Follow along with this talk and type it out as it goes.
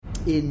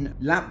In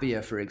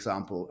Latvia, for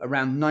example,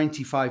 around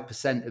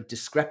 95% of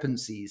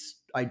discrepancies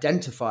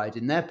identified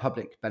in their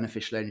public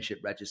beneficial ownership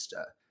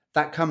register,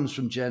 that comes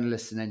from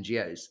journalists and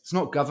NGOs. It's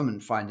not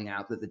government finding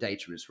out that the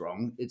data is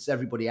wrong. It's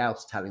everybody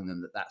else telling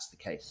them that that's the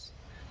case.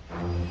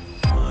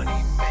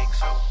 Money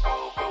makes a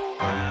world go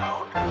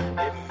round.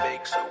 It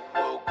makes a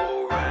world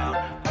go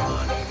round.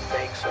 Money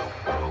makes a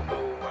world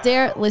go round.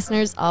 Dear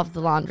listeners of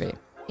The Laundry,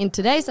 in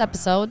today's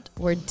episode,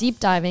 we're deep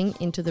diving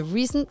into the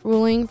recent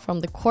ruling from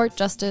the Court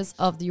Justice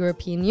of the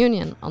European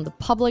Union on the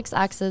public's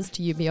access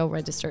to UBO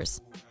registers.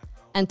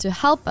 And to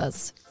help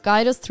us,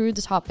 guide us through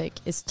the topic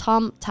is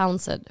Tom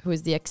Townsend, who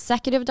is the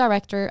Executive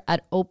Director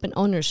at Open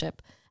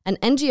Ownership, an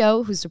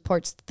NGO who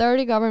supports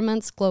 30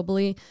 governments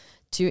globally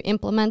to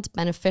implement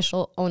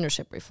beneficial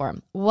ownership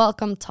reform.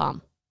 Welcome,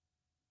 Tom.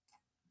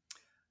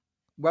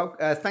 Well,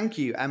 thank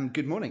you, and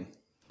good morning.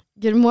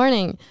 Good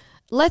morning.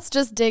 Let's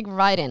just dig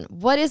right in.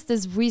 What is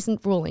this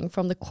recent ruling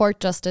from the Court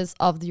Justice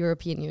of the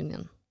European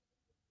Union?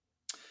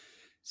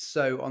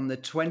 So on the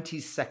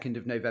 22nd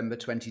of November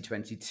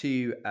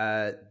 2022,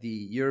 the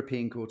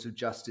European Court of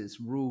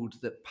Justice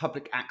ruled that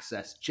public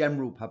access,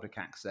 general public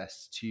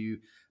access to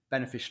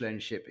beneficial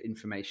ownership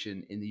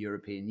information in the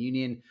European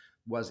Union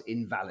was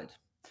invalid.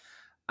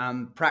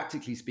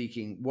 Practically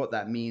speaking, what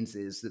that means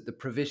is that the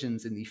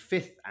provisions in the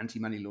fifth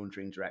anti-money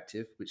laundering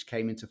directive, which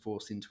came into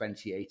force in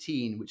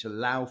 2018, which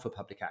allow for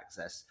public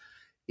access,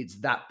 it's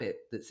that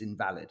bit that's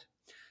invalid.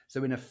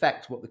 So in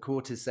effect, what the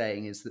court is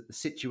saying is that the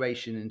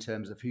situation in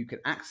terms of who can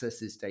access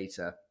this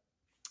data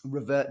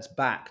reverts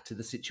back to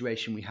the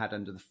situation we had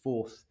under the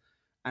fourth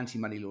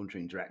anti-money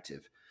laundering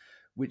directive,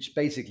 which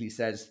basically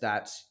says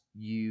that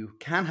you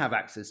can have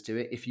access to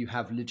it if you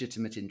have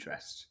legitimate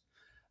interest.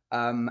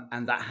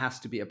 And that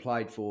has to be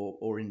applied for,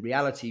 or in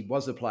reality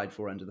was applied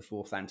for under the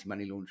fourth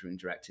anti-money laundering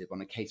directive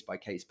on a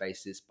case-by-case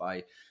basis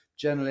by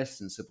journalists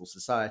and civil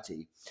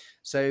society.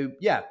 So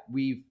yeah,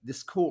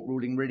 this court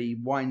ruling really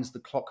winds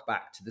the clock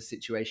back to the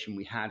situation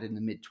we had in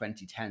the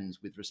mid-2010s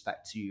with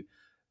respect to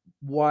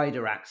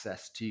wider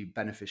access to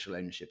beneficial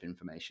ownership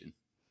information.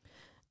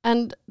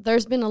 And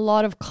there's been a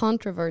lot of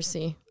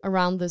controversy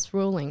around this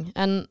ruling.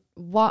 And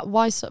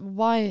why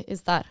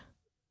is that?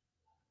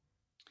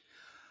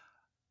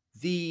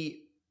 The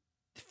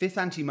fifth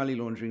anti-money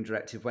laundering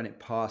directive, when it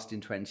passed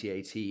in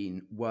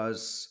 2018,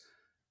 was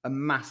a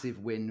massive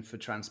win for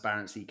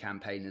transparency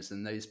campaigners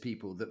and those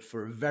people that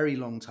for a very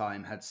long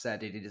time had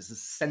said it is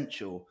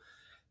essential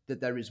that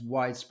there is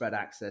widespread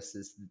access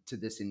to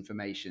this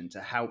information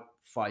to help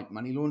fight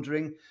money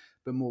laundering,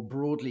 but more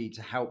broadly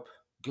to help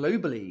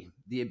globally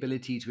the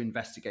ability to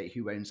investigate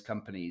who owns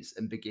companies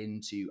and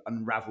begin to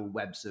unravel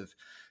webs of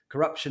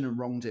corruption and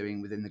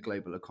wrongdoing within the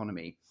global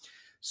economy.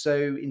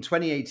 So in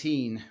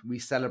 2018, we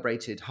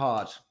celebrated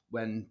hard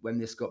when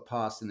this got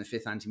passed in the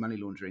fifth anti-money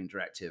laundering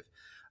directive.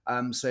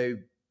 So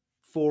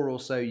 4 or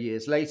so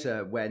years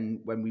later,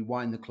 when we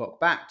wind the clock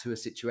back to a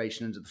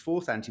situation under the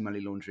fourth anti-money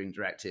laundering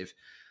directive,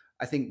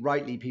 I think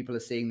rightly people are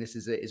seeing this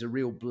as a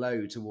real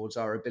blow towards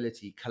our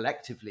ability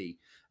collectively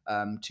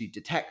to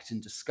detect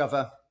and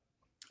discover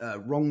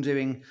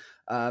wrongdoing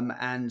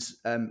and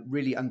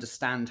really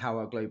understand how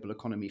our global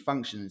economy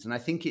functions. And I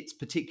think it's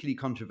particularly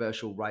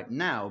controversial right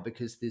now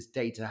because this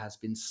data has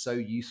been so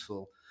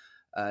useful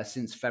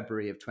since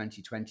February of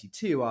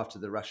 2022 after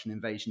the Russian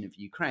invasion of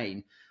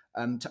Ukraine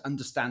to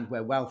understand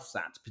where wealth's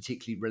at,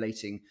 particularly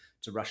relating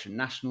to Russian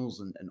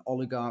nationals and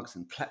oligarchs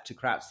and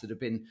kleptocrats that have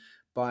been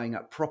buying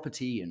up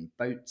property and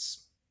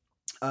boats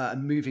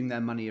and moving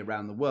their money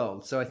around the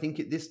world. So I think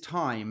at this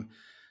time,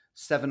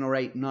 7 or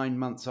 8, 9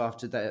 months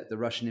after the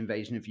Russian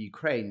invasion of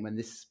Ukraine, when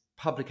this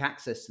public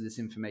access to this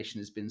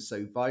information has been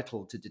so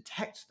vital to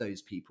detect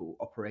those people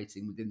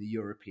operating within the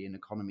European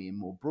economy and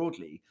more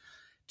broadly,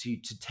 to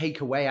take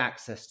away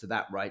access to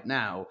that right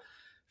now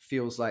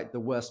feels like the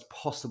worst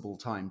possible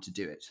time to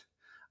do it.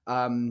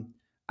 And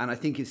I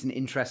think it's an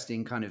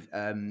interesting kind of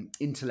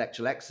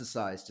intellectual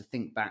exercise to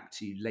think back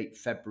to late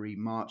February,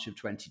 March of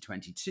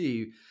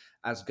 2022,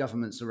 as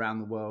governments around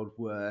the world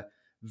were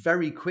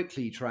very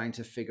quickly trying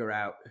to figure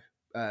out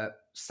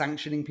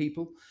sanctioning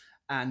people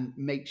and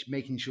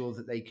making sure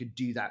that they could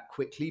do that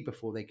quickly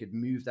before they could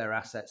move their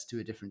assets to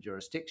a different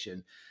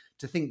jurisdiction.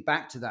 To think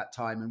back to that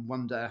time and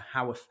wonder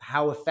how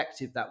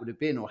effective that would have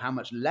been or how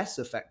much less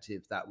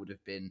effective that would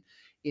have been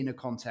in a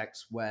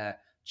context where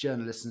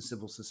journalists and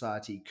civil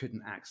society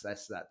couldn't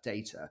access that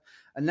data.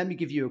 And let me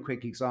give you a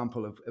quick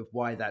example of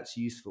why that's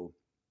useful.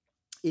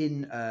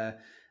 In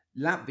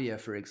Latvia,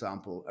 for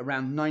example,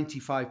 around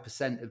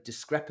 95% of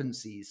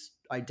discrepancies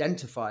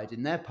identified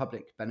in their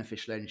public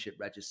beneficial ownership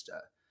register,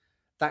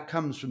 that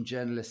comes from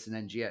journalists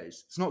and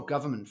NGOs. It's not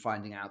government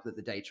finding out that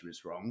the data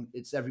is wrong.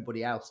 It's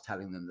everybody else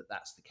telling them that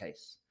that's the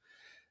case.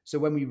 So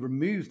when we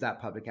remove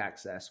that public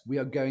access, we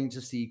are going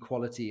to see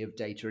quality of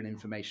data and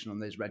information on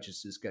those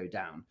registers go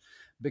down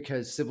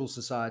because civil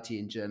society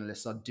and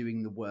journalists are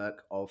doing the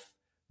work of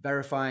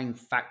verifying,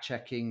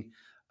 fact-checking,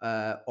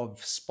 of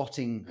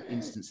spotting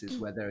instances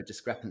where there are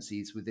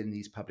discrepancies within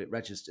these public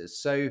registers.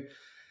 So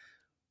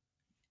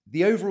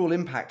The overall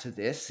impact of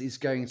this is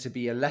going to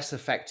be a less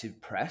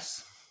effective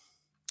press.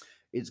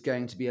 It's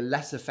going to be a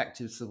less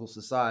effective civil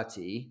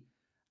society.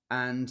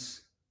 And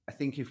I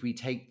think if we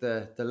take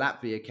the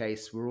Latvia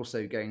case, we're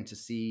also going to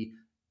see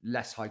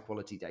less high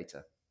quality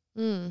data.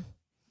 Mm.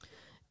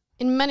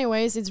 In many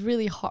ways, it's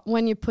really hard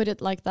when you put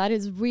it like that.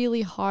 It's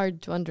really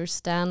hard to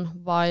understand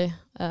why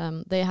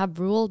they have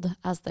ruled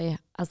as they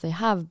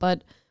have.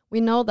 But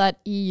we know that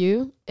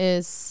EU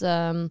is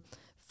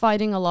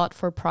fighting a lot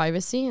for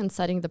privacy and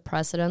setting the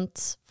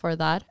precedent for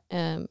that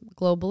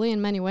globally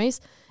in many ways.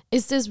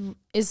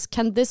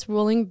 Can this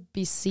ruling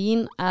be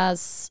seen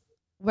as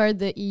where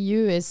the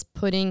EU is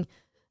putting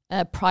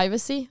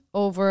privacy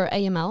over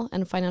AML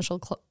and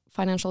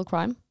financial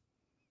crime?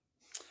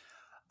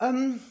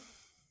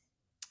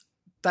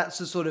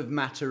 That's a sort of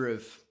matter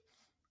of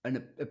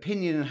an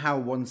opinion and how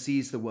one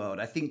sees the world.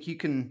 I think you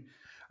can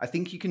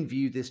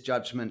view this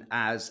judgment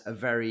as a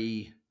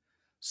very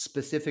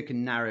specific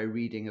and narrow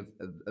reading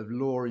of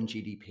law and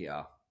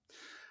GDPR.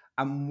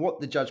 And what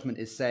the judgment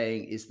is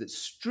saying is that,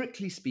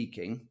 strictly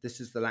speaking,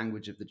 this is the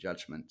language of the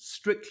judgment,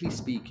 strictly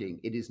speaking,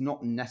 it is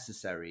not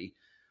necessary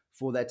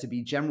for there to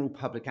be general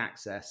public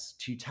access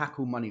to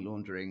tackle money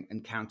laundering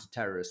and counter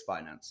terrorist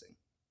financing.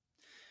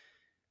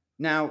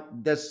 Now,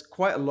 there's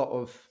quite a lot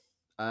of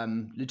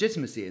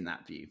legitimacy in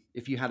that view.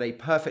 If you had a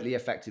perfectly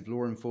effective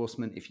law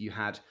enforcement, if you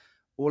had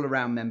all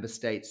around member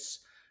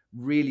states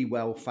really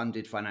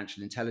well-funded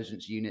financial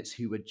intelligence units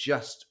who were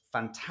just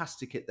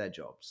fantastic at their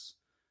jobs,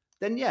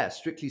 then yeah,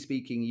 strictly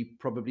speaking, you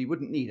probably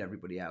wouldn't need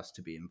everybody else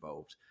to be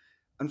involved.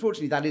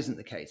 Unfortunately, that isn't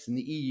the case. And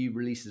the EU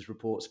releases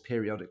reports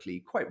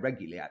periodically, quite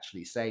regularly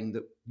actually, saying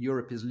that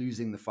Europe is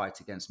losing the fight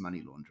against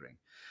money laundering.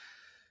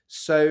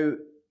 So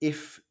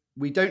if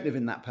we don't live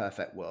in that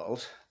perfect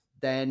world,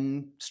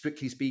 then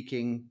strictly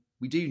speaking,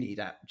 we do need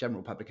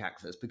general public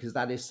access, because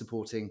that is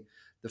supporting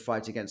the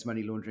fight against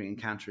money laundering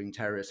and countering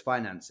terrorist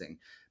financing.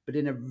 But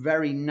in a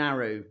very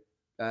narrow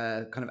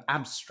kind of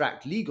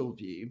abstract legal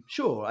view,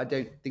 sure, I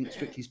don't think,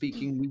 strictly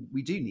speaking,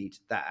 we do need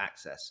that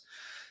access.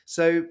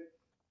 So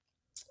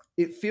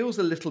it feels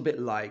a little bit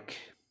like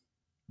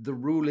the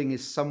ruling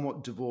is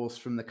somewhat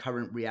divorced from the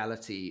current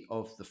reality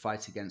of the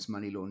fight against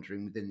money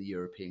laundering within the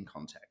European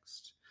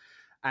context,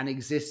 and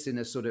exists in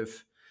a sort of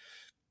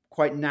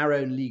quite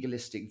narrow and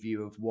legalistic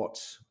view of what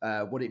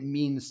it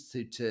means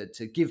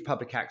to give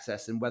public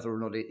access and whether or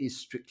not it is,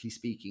 strictly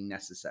speaking,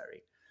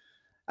 necessary.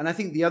 And I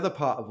think the other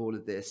part of all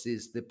of this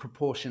is the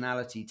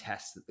proportionality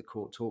test that the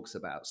court talks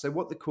about. So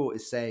what the court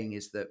is saying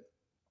is that,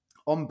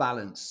 on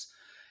balance,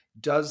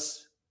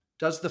 does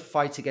the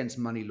fight against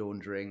money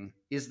laundering,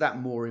 is that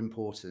more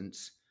important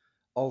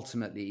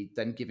ultimately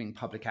than giving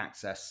public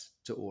access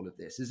to all of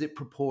this? Is it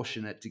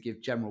proportionate to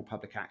give general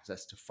public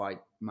access to fight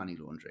money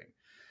laundering?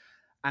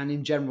 And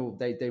in general,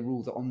 they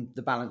rule that on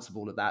the balance of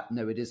all of that,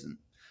 no, it isn't.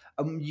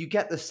 You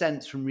get the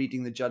sense from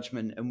reading the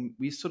judgment, and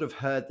we've sort of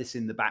heard this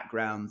in the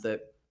background,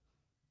 that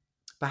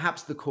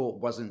perhaps the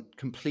court wasn't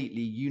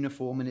completely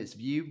uniform in its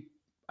view.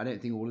 I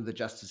don't think all of the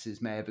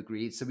justices may have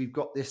agreed. So we've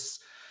got this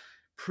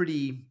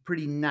pretty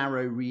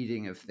narrow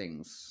reading of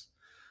things.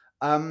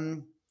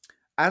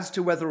 As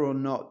to whether or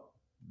not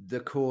the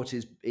court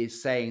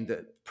is saying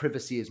that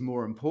privacy is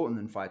more important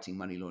than fighting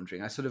money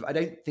laundering, I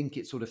don't think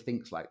it sort of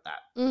thinks like that.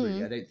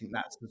 Really, I don't think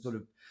that's the sort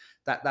of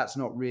that's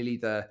not really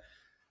the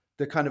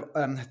kind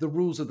of the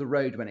rules of the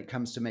road when it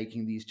comes to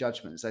making these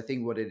judgments. I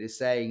think what it is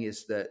saying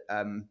is that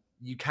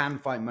you can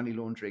fight money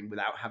laundering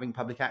without having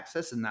public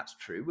access, and that's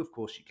true. Of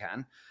course, you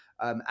can.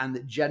 And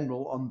that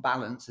general, on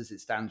balance, as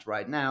it stands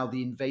right now,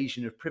 the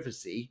invasion of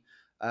privacy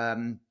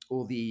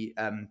or the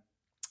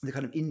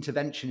kind of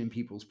intervention in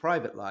people's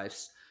private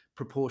lives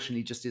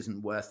proportionally just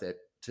isn't worth it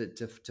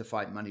to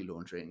fight money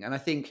laundering. And I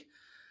think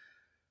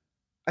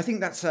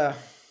that's a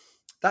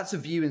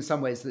view in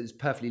some ways that is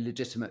perfectly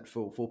legitimate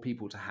for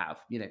people to have.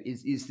 You know,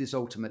 is this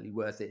ultimately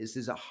worth it? Is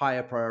this a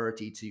higher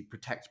priority to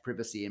protect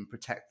privacy and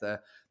protect the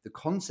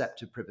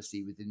concept of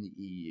privacy within the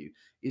EU?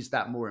 Is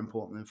that more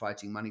important than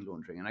fighting money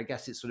laundering? And I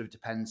guess it sort of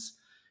depends.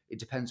 It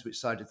depends which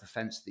side of the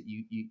fence that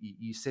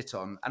you sit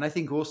on. And I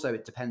think also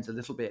it depends a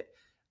little bit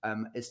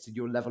as to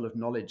your level of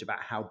knowledge about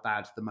how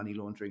bad the money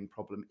laundering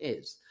problem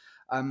is.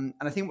 And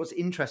I think what's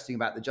interesting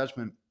about the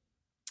judgment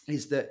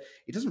is that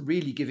it doesn't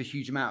really give a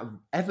huge amount of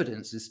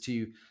evidence as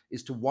to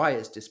why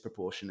it's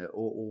disproportionate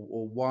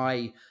or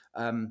why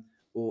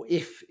or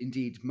if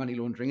indeed money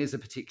laundering is a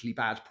particularly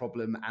bad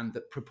problem and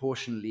that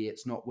proportionally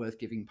it's not worth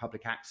giving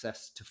public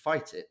access to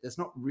fight it. There's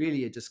not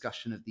really a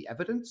discussion of the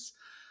evidence.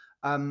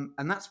 And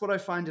that's what I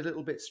find a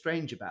little bit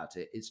strange about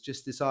it. It's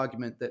just this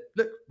argument that,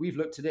 look, we've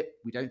looked at it.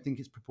 We don't think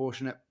it's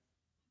proportionate.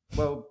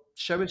 Well,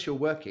 show us you're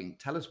working.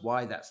 Tell us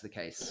why that's the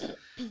case.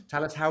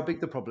 Tell us how big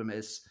the problem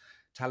is.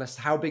 Tell us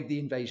how big the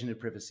invasion of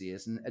privacy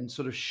is, and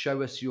sort of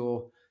show us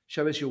your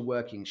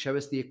working. Show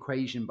us the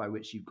equation by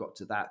which you've got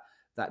to that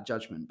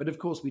judgment. But of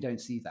course, we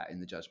don't see that in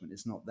the judgment.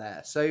 It's not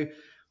there. So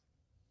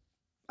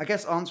I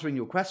guess answering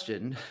your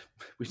question,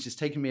 which has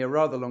taken me a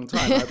rather long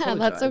time, I apologize.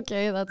 That's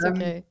okay. That's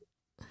okay.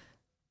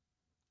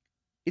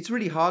 It's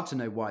really hard to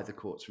know why the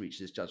courts reached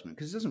this judgment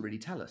because it doesn't really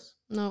tell us.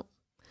 No.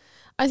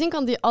 I think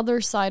on the other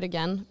side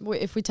again,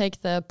 if we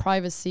take the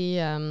privacy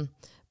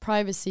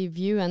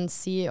view and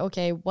see,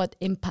 okay, what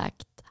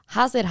impact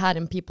has it had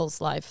in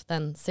people's life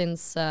then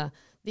since the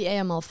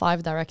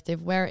AML5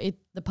 directive, where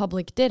the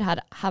public did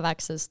have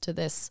access to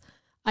this?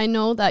 I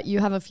know that you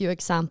have a few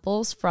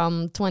examples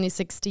from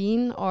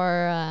 2016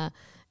 or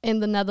in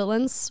the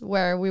Netherlands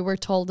where we were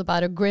told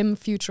about a grim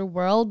future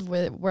world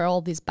where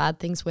all these bad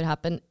things would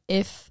happen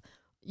if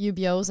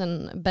UBOs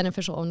and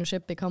beneficial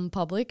ownership become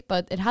public,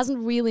 but it hasn't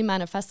really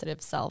manifested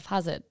itself,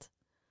 has it?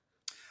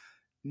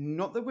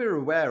 Not that we're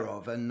aware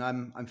of, and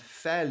I'm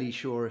fairly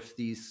sure if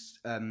these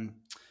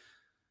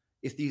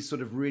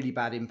sort of really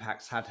bad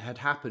impacts had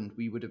happened,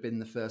 we would have been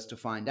the first to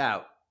find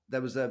out.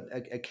 There was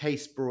a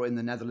case brought in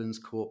the Netherlands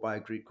court by a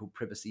group called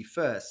Privacy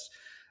First,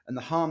 and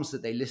the harms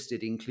that they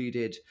listed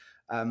included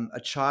a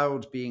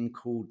child being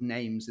called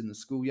names in the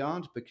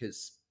schoolyard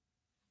because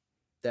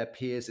their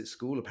peers at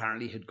school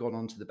apparently had gone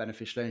onto the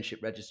beneficial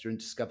ownership register and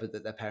discovered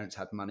that their parents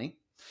had money,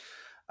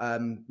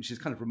 which is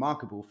kind of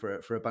remarkable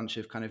for a bunch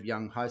of kind of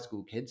young high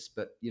school kids,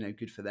 but,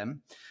 good for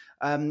them.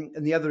 And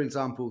the other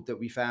example that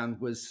we found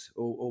was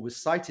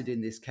cited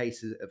in this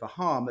case of a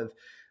harm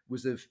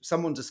was of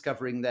someone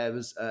discovering there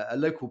was a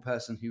local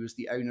person who was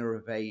the owner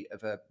of a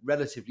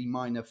relatively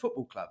minor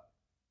football club.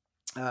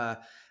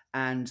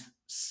 And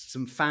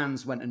some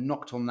fans went and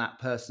knocked on that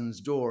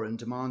person's door and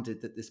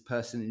demanded that this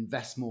person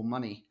invest more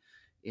money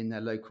in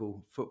their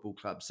local football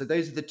club. So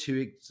those are the two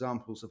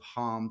examples of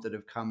harm that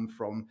have come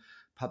from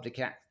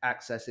public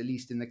access, at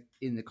least in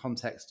the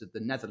context of the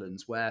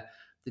Netherlands, where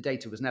the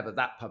data was never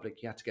that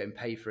public. You had to go and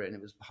pay for it, and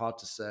it was hard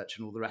to search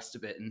and all the rest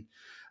of it.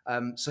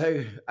 And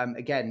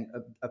again,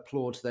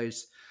 applaud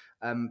those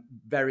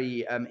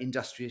very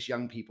industrious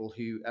young people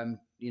who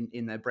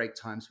in their break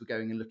times were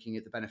going and looking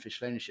at the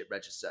beneficial ownership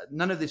register.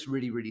 None of this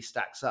really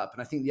stacks up.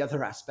 And I think the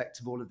other aspect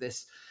of all of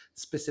this,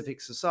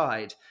 specifics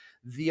aside,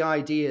 the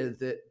idea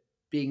that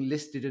being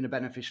listed in a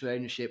beneficial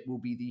ownership will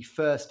be the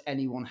first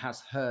anyone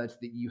has heard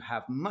that you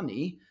have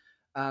money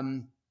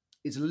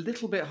is a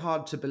little bit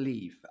hard to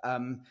believe.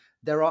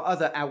 There are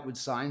other outward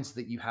signs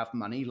that you have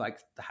money, like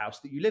the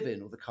house that you live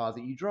in or the car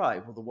that you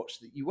drive or the watch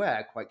that you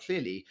wear, quite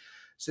clearly.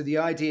 So the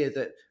idea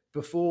that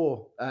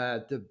before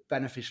the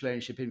beneficial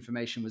ownership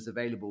information was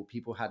available,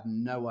 people had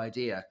no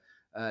idea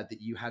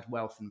that you had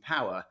wealth and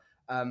power.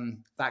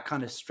 That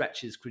kind of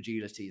stretches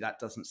credulity. That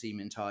doesn't seem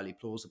entirely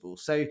plausible.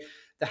 So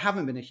there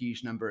haven't been a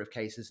huge number of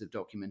cases of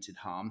documented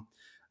harm.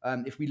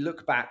 If we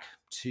look back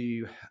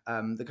to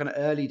the kind of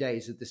early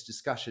days of this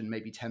discussion,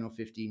 maybe 10 or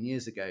 15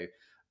 years ago,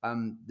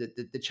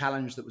 the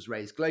challenge that was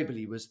raised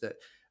globally was that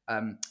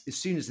as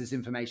soon as this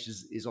information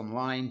is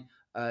online,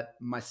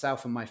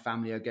 myself and my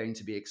family are going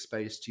to be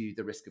exposed to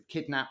the risk of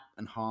kidnap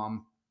and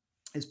harm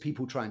as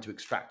people trying to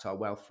extract our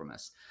wealth from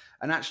us.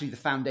 And actually the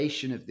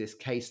foundation of this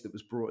case that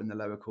was brought in the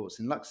lower courts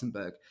in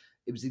Luxembourg,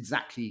 it was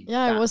exactly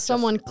it was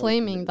someone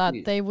claiming that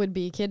they would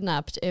be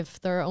kidnapped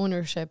if their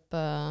ownership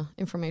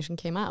information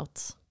came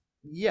out.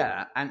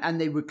 Yeah,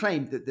 and they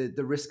claimed that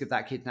the risk of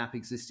that kidnap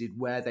existed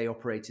where they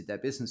operated their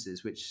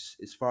businesses, which,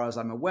 as far as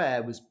I'm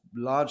aware, was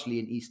largely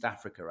in East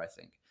Africa, I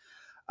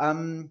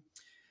think.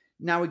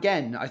 Now,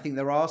 again, I think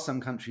there are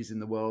some countries in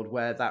the world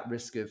where that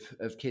risk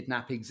of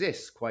kidnap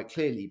exists quite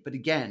clearly. But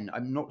again,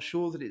 I'm not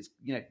sure that it's,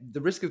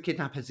 the risk of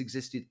kidnap has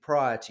existed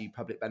prior to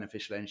public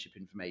beneficial ownership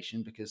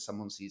information because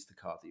someone sees the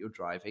car that you're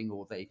driving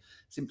or they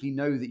simply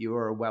know that you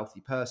are a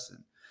wealthy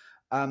person.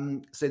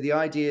 So the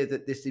idea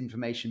that this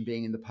information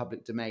being in the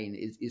public domain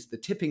is the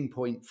tipping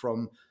point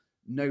from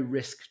no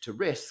risk to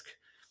risk,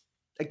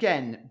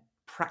 again,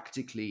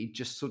 practically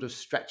just sort of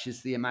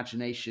stretches the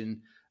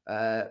imagination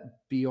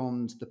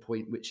beyond the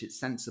point which it's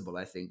sensible,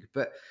 I think.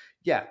 But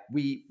yeah,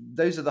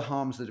 those are the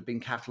harms that have been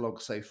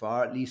catalogued so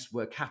far, at least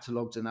were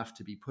catalogued enough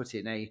to be put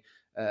in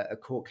a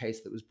court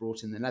case that was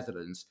brought in the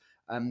Netherlands.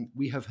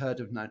 We have heard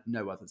of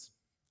no others.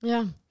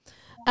 Yeah.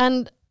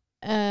 And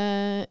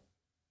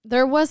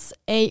there was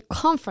a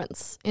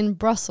conference in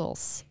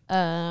Brussels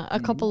a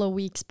couple of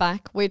weeks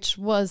back,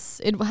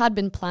 it had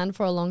been planned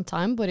for a long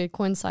time, but it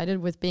coincided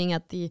with being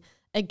at the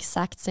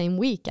exact same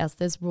week as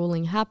this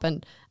ruling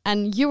happened.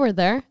 And you were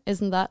there,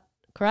 isn't that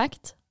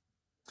correct?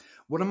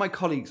 One of my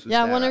colleagues was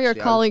there. Yeah, one of your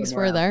colleagues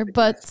were there.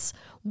 But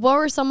what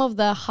were some of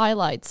the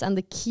highlights and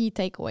the key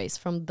takeaways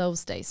from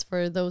those days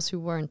for those who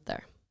weren't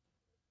there?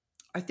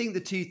 I think the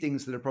two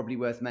things that are probably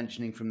worth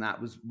mentioning from that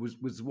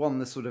was one,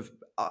 the sort of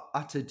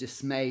utter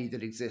dismay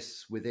that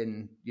exists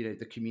within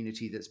the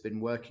community that's been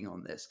working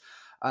on this,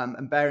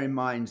 and bear in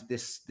mind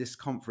this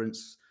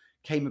conference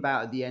came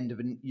about at the end of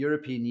a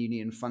European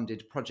Union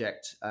funded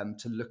project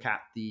to look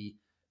at the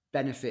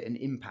benefit and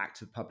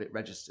impact of public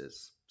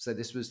registers. So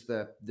this was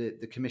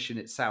the Commission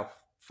itself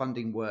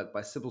funding work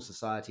by civil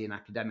society and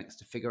academics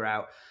to figure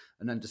out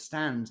and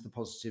understand the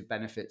positive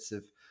benefits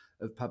of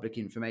public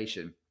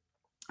information.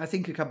 I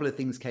think a couple of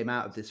things came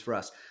out of this for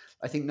us.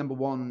 I think number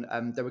one,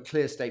 there were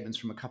clear statements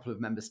from a couple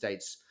of member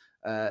states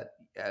uh,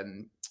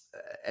 um,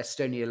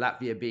 Estonia,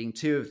 Latvia being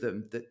two of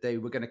them, that they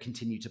were going to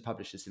continue to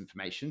publish this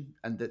information,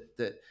 and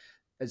that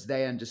as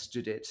they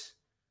understood it,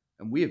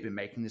 and we have been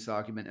making this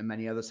argument, and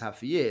many others have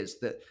for years,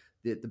 that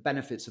the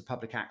benefits of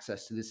public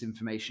access to this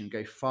information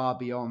go far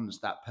beyond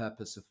that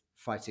purpose of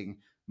fighting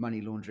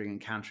money laundering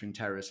and countering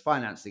terrorist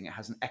financing. It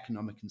has an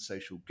economic and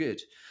social good.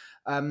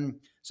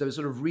 So a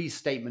sort of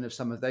restatement of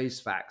some of those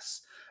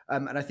facts.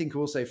 And I think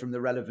also from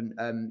the relevant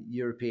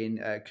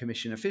European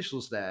Commission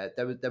officials there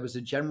was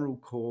a general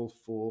call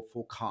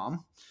for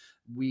calm.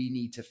 We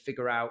need to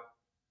figure out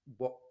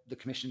what the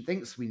Commission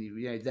thinks. We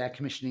need, they're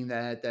commissioning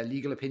their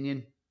legal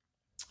opinion,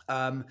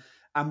 and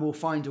we'll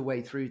find a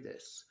way through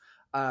this.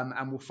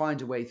 And we'll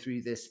find a way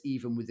through this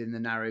even within the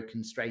narrow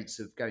constraints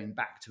of going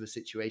back to a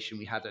situation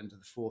we had under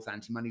the fourth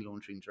anti-money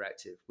laundering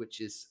directive, which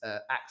is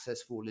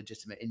access for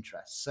legitimate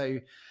interests. So,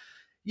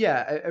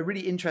 yeah, a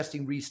really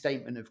interesting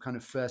restatement of kind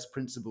of first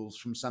principles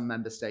from some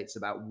member states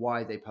about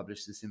why they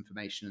publish this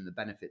information and the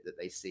benefit that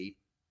they see.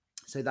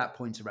 So that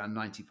point around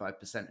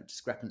 95% of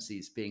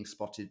discrepancies being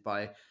spotted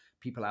by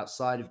people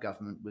outside of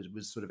government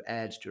was sort of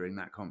aired during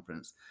that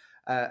conference.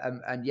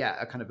 And yeah,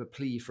 a kind of a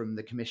plea from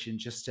the Commission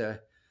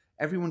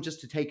everyone just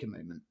to take a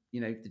moment.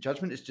 The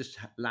judgment has just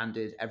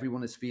landed.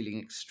 Everyone is feeling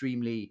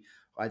extremely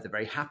either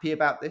very happy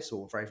about this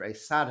or very, very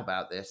sad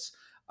about this.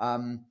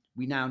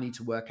 We now need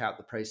to work out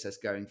the process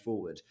going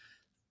forward.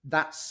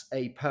 That's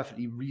a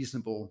perfectly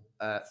reasonable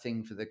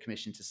thing for the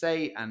Commission to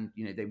say, and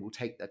they will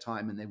take their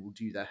time and they will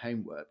do their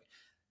homework.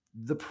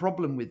 The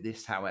problem with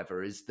this,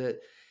 however, is that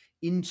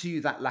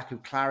into that lack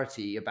of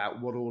clarity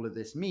about what all of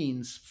this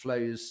means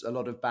flows a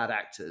lot of bad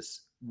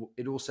actors.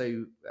 It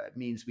also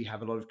means we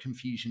have a lot of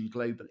confusion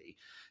globally.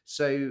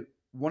 So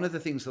one of the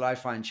things that I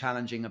find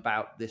challenging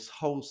about this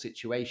whole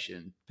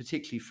situation,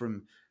 particularly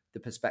from the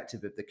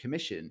perspective of the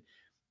Commission,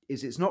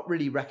 is it's not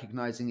really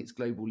recognizing its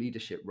global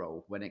leadership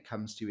role when it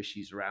comes to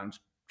issues around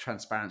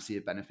transparency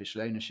of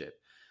beneficial ownership.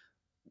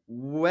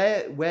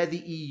 Where the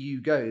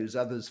EU goes,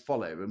 others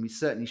follow. And we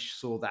certainly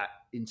saw that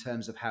in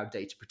terms of how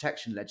data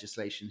protection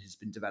legislation has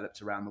been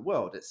developed around the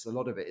world. A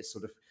lot of it is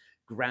sort of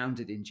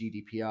grounded in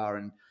GDPR,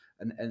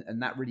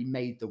 and that really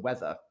made the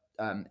weather,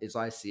 as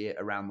I see it,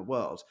 around the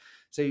world.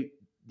 So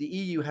the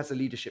EU has a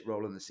leadership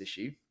role on this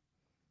issue.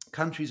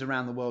 Countries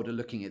around the world are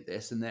looking at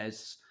this, and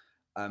there's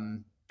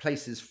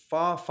places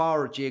far,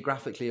 far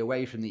geographically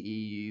away from the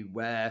EU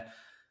where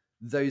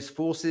those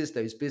forces,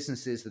 those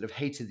businesses that have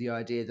hated the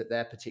idea that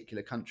their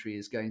particular country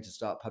is going to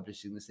start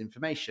publishing this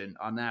information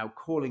are now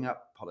calling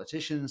up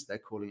politicians, they're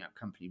calling up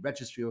company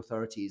registry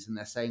authorities, and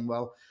they're saying,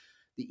 well,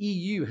 the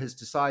EU has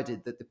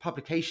decided that the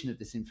publication of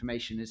this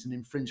information is an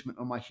infringement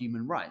on my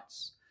human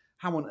rights.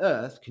 How on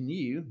earth can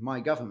you, my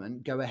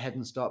government, go ahead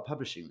and start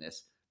publishing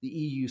this? The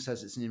EU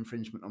says it's an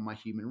infringement on my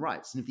human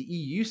rights. And if the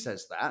EU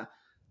says that,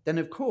 then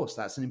of course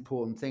that's an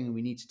important thing and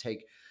we need to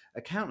take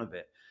account of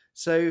it.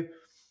 So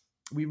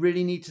we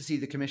really need to see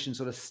the Commission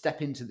sort of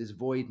step into this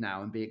void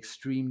now and be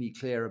extremely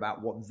clear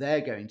about what they're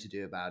going to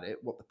do about it,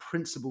 what the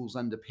principles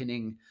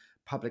underpinning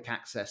public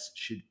access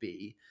should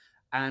be,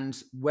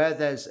 and where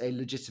there's a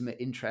legitimate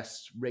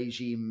interest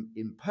regime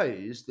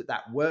imposed,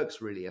 that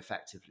works really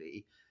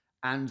effectively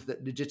and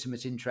that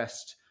legitimate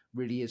interest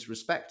really is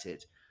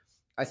respected.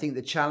 I think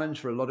the challenge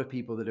for a lot of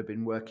people that have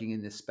been working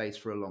in this space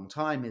for a long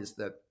time is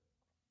that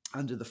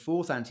under the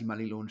fourth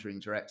anti-money laundering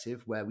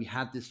directive, where we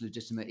had this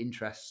legitimate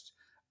interest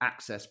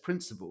access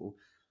principle,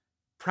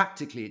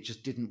 practically it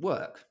just didn't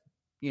work.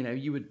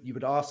 You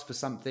would ask for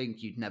something,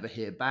 you'd never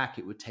hear back.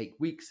 It would take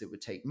weeks, it would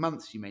take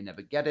months, you may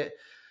never get it.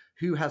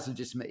 Who has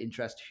legitimate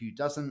interest, who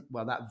doesn't?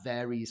 Well, that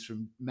varies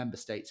from member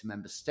state to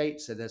member state.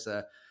 So there's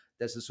a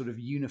sort of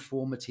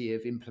uniformity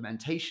of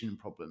implementation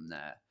problem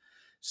there.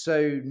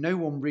 So no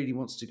one really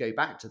wants to go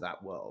back to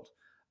that world.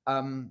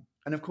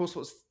 And of course,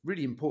 what's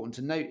really important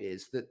to note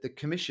is that the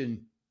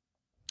Commission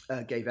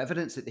gave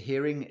evidence at the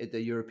hearing at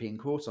the European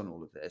Court on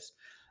all of this.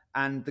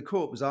 And the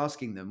court was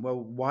asking them, well,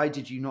 why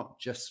did you not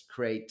just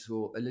create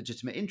a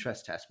legitimate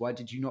interest test? Why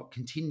did you not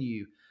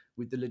continue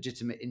with the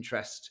legitimate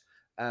interest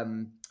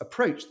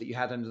approach that you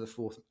had under the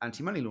fourth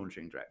anti-money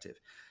laundering directive?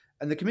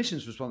 And the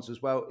Commission's response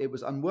was, well, it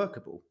was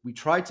unworkable. We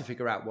tried to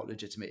figure out what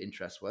legitimate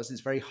interest was.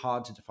 It's very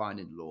hard to define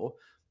in law.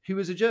 Who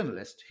is a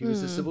journalist? Who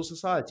is a civil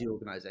society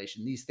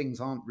organization? These things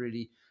aren't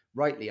really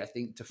rightly, I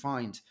think,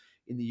 defined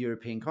in the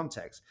European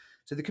context.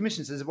 So the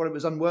Commission says, well, it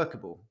was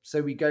unworkable.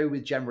 So we go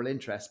with general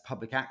interest,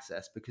 public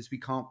access, because we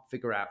can't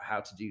figure out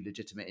how to do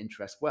legitimate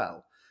interest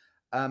well.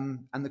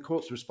 And the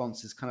court's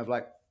response is kind of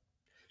like,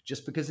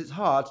 just because it's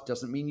hard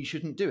doesn't mean you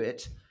shouldn't do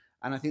it.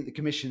 And I think the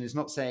Commission is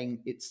not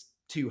saying it's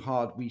too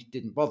hard, we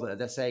didn't bother.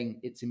 They're saying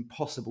it's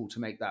impossible to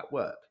make that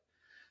work.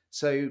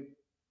 So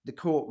the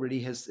court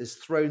really has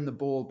thrown the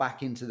ball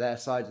back into their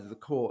side of the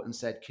court and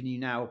said, can you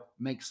now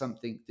make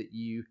something that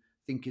you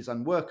think is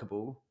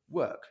unworkable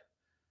work?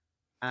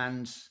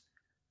 And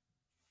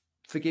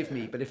forgive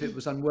me, but if it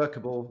was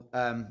unworkable,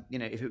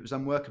 if it was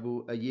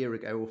unworkable a year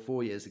ago or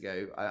 4 years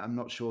ago, I'm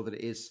not sure that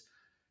it is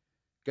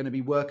going to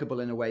be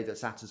workable in a way that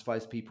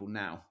satisfies people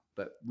now,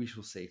 but we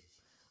shall see.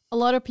 a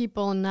lot of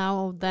people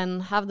now then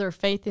have their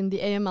faith in the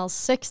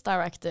AML6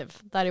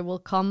 directive, that it will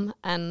come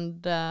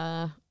and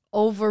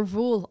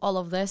overrule all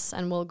of this,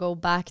 and we'll go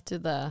back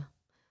to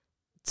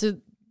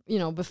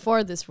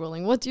before this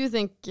ruling. What do you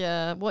think?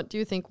 What do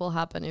you think will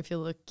happen if you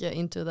look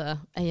into the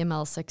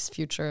AML6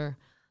 future?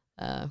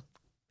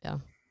 Yeah.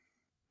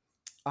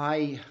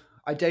 I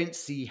don't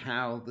see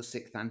how the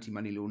sixth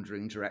anti-money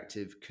laundering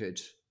directive could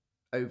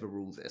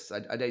overrule this.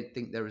 I don't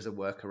think there is a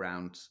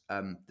workaround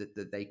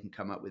that they can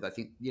come up with. I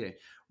think,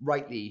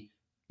 rightly,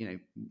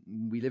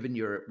 we live in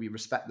Europe. We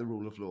respect the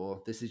rule of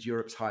law. This is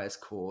Europe's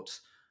highest court.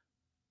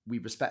 We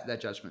respect their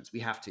judgments. We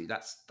have to.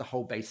 That's the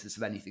whole basis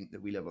of anything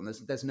that we live on.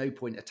 There's no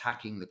point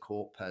attacking the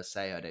court per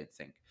se, I don't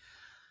think.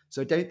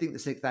 So I don't think the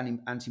sixth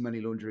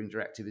anti-money laundering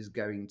directive is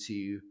going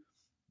to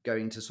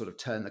sort of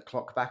turn the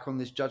clock back on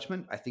this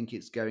judgment. I think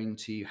it's going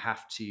to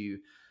have to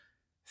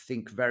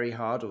think very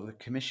hard, or the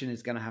Commission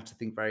is going to have to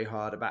think very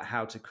hard about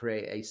how to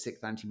create a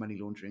sixth anti-money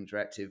laundering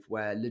directive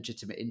where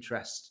legitimate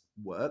interest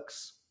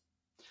works.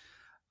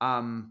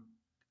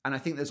 And I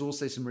think there's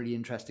also some really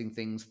interesting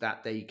things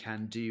that they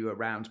can do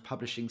around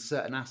publishing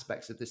certain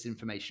aspects of this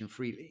information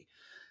freely.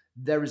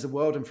 There is a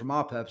world, and from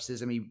our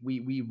purposes, I mean,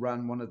 we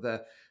run one of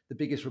the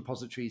biggest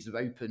repositories of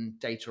open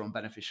data on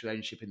beneficial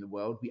ownership in the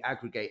world. We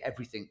aggregate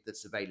everything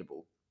that's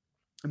available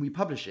and we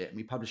publish it, and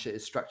we publish it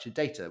as structured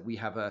data. We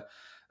have a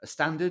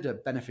standard, a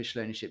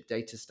beneficial ownership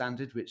data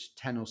standard, which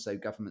 10 or so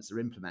governments are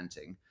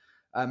implementing.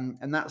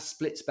 And that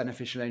splits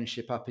beneficial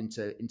ownership up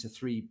into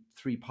three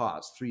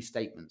parts, three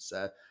statements: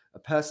 a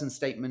person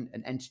statement,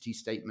 an entity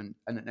statement,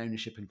 and an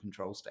ownership and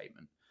control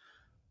statement.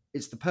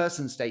 It's the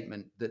person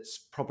statement that's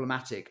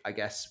problematic, I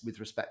guess, with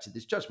respect to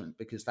this judgment,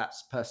 because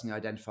that's personally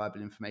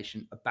identifiable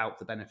information about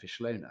the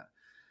beneficial owner.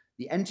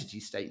 The entity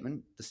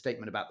statement, the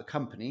statement about the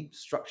company,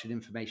 structured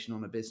information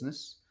on a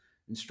business,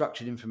 and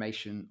structured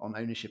information on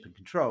ownership and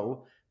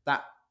control,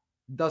 that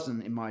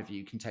doesn't, in my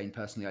view, contain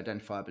personally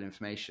identifiable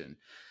information.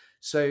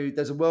 So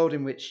there's a world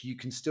in which you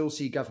can still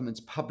see governments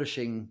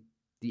publishing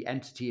the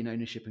entity and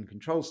ownership and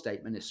control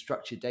statement as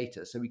structured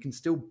data. So we can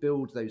still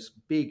build those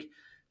big,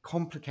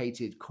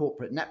 complicated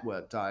corporate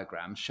network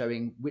diagrams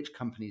showing which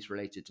companies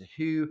related to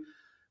who,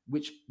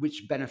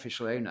 which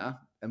beneficial owner,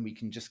 and we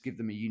can just give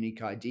them a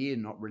unique ID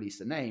and not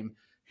release a name,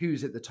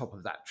 who's at the top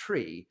of that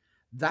tree.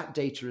 That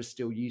data is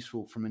still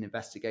useful from an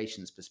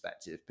investigations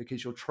perspective,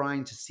 because you're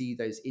trying to see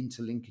those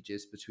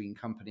interlinkages between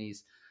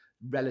companies,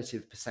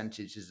 relative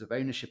percentages of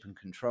ownership and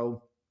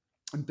control,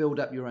 and build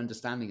up your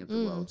understanding of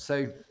the world.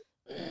 So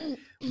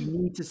we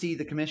need to see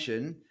the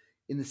Commission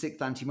in the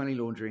sixth anti-money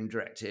laundering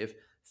directive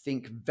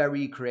think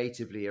very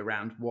creatively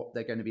around what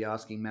they're going to be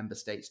asking member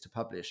states to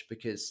publish,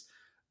 because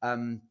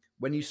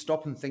when you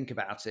stop and think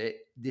about it,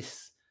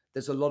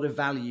 there's a lot of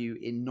value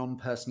in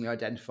non-personally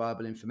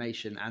identifiable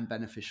information and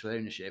beneficial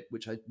ownership,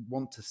 which I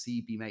want to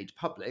see be made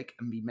public,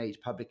 and be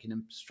made public in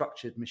a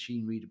structured,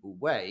 machine-readable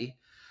way.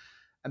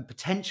 And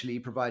potentially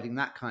providing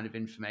that kind of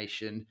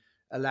information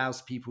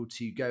allows people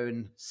to go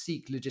and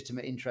seek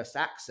legitimate interest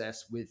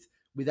access with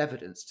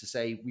evidence to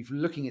say, we're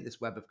looking at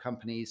this web of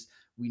companies.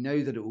 We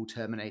know that it all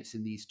terminates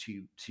in these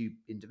two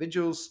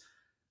individuals.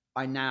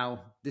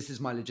 This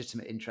is my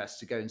legitimate interest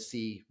to go and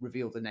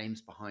reveal the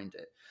names behind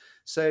it.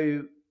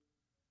 So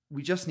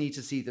we just need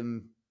to see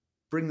them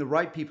bring the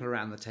right people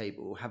around the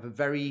table, have a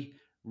very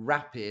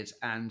rapid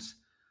and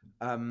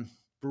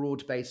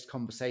broad-based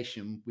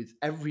conversation with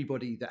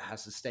everybody that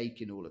has a stake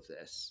in all of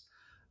this.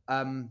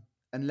 And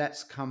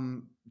let's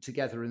come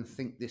together and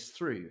think this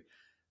through.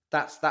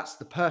 That's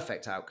the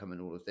perfect outcome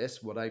in all of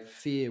this. What I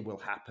fear will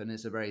happen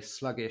is a very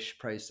sluggish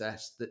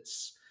process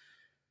that's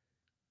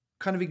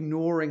kind of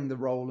ignoring the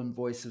role and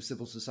voice of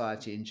civil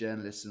society and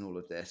journalists in all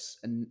of this,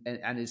 and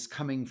is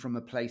coming from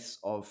a place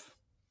of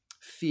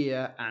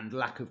fear and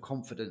lack of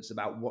confidence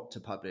about what to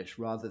publish,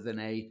 rather than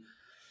a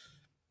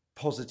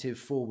positive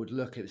forward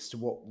look as to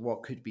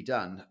what could be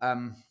done.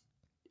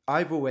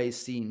 I've always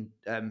seen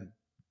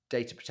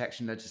data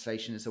protection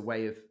legislation as a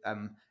way of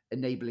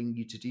enabling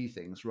you to do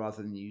things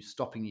rather than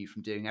stopping you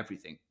from doing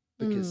everything,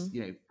 because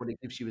what it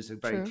gives you is a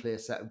very clear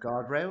set of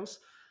guardrails.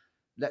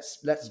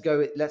 Let's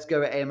go at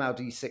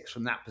AMLD6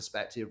 from that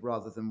perspective,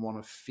 rather than one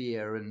of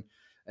fear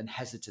and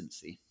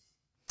hesitancy.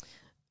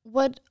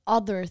 What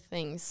other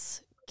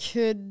things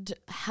could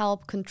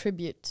help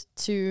contribute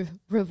to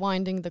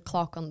rewinding the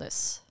clock on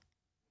this,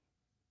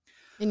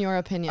 in your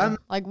opinion?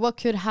 Like, what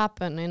could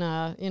happen in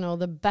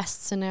the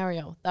best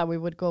scenario that we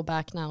would go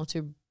back now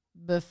to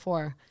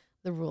before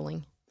the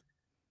ruling?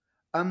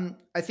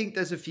 I think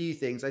there's a few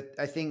things.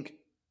 I think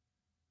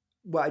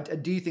I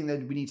do think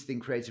that we need to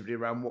think creatively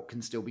around what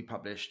can still be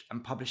published,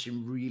 and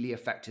publishing really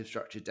effective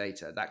structured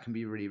data. That can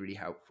be really, really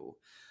helpful.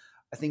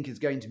 I think it's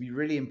going to be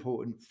really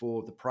important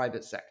for the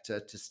private sector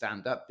to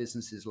stand up,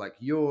 businesses like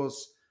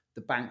yours,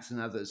 the banks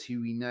and others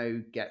who we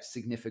know get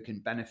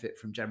significant benefit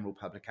from general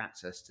public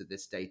access to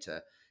this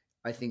data.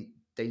 I think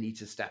they need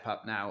to step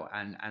up now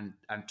and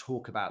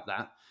talk about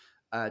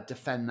that,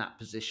 defend that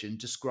position,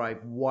 describe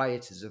why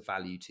it is of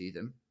value to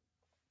them.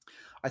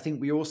 I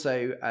think we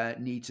also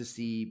need to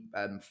see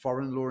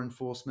foreign law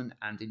enforcement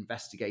and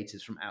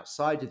investigators from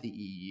outside of the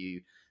EU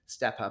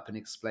step up and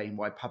explain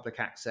why public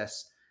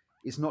access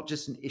is not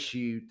just an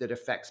issue that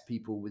affects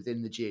people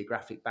within the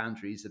geographic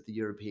boundaries of the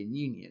European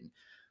Union.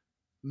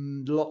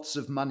 Lots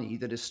of money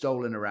that is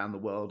stolen around the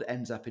world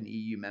ends up in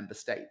EU member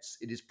states.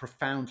 It is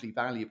profoundly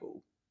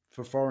valuable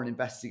for foreign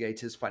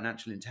investigators,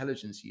 financial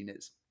intelligence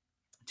units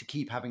to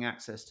keep having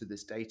access to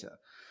this data.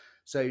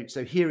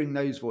 So hearing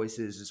those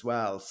voices as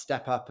well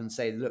step up and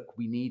say, look,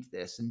 we need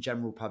this, and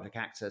general public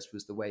access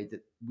was the way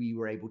that we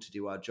were able to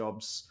do our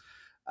jobs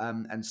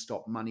and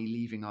stop money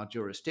leaving our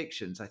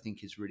jurisdictions, I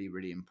think is really,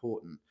 really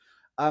important.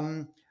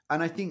 And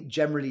I think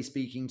generally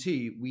speaking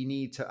too, we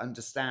need to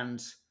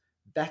understand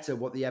better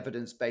what the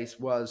evidence base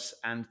was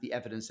and the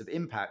evidence of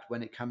impact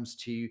when it comes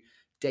to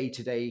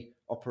day-to-day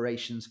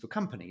operations for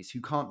companies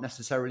who can't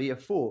necessarily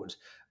afford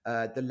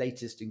the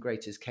latest and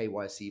greatest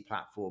KYC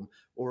platform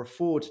or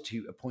afford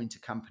to appoint a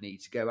company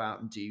to go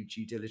out and do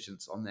due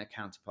diligence on their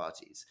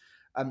counterparties.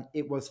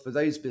 It was for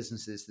those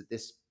businesses that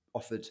this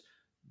offered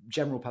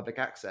general public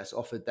access,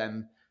 offered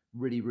them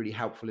really, really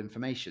helpful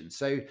information.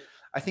 So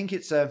I think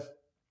it's a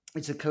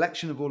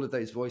collection of all of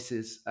those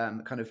voices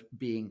kind of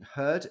being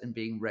heard and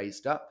being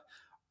raised up.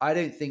 I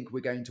don't think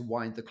we're going to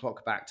wind the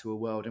clock back to a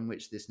world in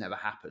which this never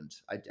happened.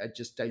 I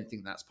just don't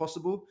think that's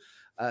possible.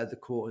 The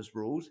court has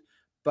ruled.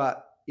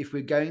 But if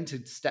we're going to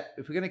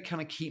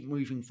kind of keep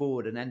moving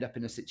forward and end up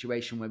in a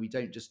situation where we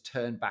don't just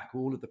turn back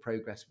all of the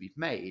progress we've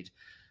made,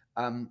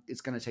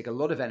 it's going to take a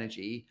lot of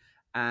energy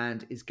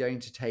and is going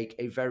to take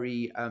a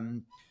very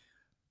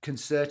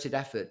concerted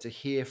effort to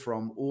hear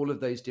from all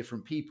of those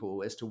different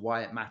people as to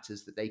why it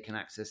matters that they can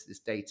access this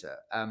data.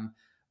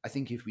 I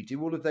think if we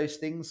do all of those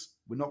things,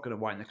 we're not going to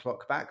wind the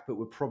clock back, but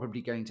we're probably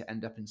going to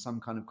end up in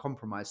some kind of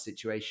compromise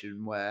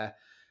situation where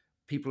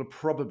people are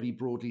probably,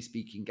 broadly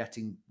speaking,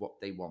 getting what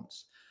they want.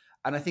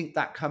 And I think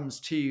that comes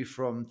too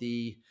from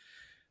the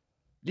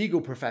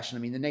legal profession.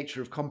 I mean, the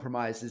nature of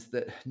compromise is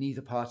that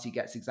neither party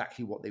gets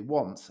exactly what they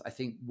want. I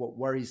think what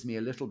worries me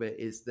a little bit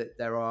is that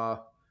there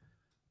are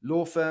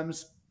law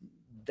firms,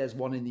 there's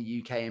one in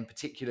the UK in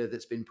particular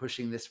that's been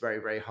pushing this very,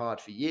 very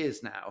hard for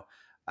years now,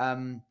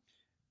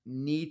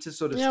 need to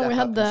sort of step we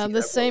up had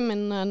the same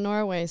in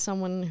Norway.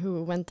 Someone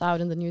who went out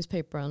in the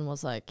newspaper and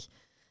was like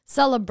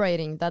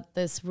celebrating that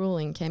this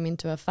ruling came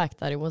into effect,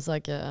 that it was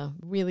like a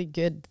really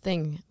good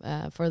thing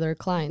for their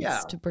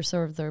clients to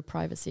preserve their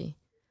privacy.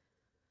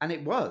 And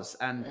it was.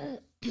 And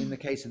in the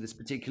case of this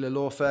particular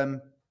law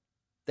firm,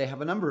 they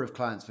have a number of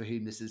clients for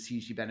whom this is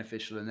hugely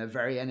beneficial, and they're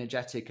very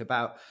energetic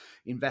about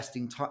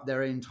investing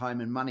their own time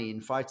and money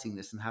in fighting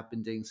this and have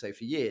been doing so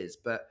for years.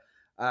 But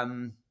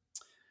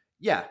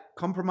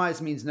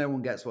compromise means no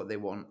one gets what they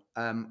want.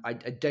 I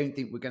don't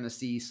think we're going to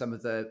see some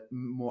of the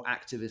more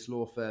activist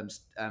law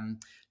firms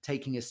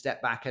taking a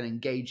step back and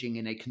engaging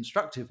in a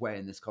constructive way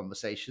in this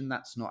conversation.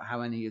 That's not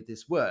how any of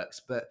this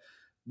works. But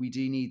we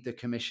do need the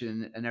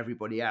Commission and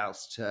everybody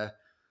else to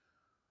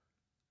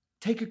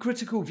take a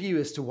critical view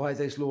as to why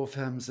those law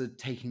firms are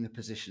taking the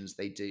positions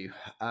they do,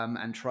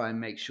 and try and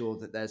make sure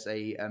that there's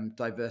a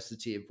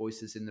diversity of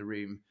voices in the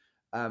room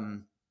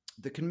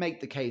that can make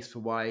the case for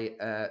why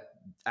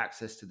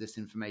access to this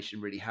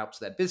information really helps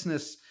their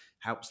business,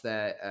 helps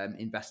their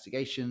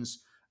investigations,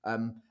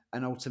 and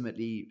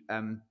ultimately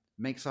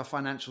makes our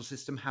financial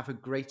system have a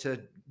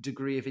greater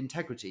degree of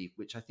integrity,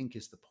 which I think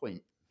is the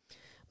point.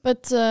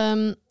 But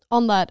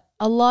on that,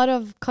 a lot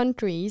of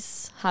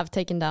countries have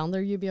taken down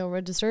their UBO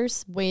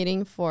registers,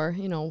 waiting for,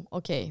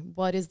 okay,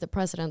 what is the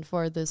precedent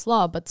for this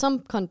law? But some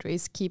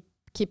countries keep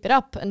it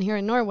up. And here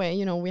in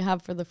Norway, we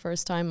have for the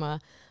first time a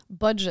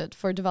budget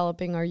for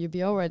developing our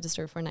UBO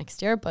register for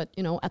next year. But,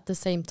 at the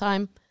same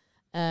time,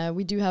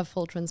 we do have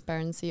full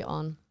transparency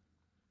on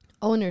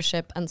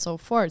ownership and so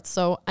forth.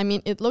 So, I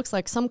mean, it looks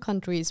like some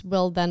countries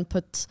will then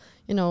put,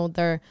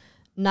 their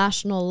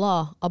national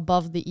law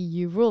above the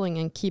EU ruling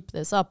and keep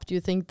this up. Do you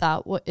think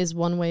that is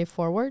one way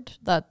forward?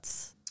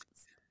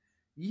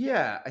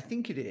 Yeah, I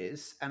think it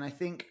is. And I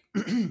think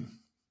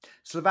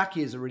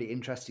Slovakia is a really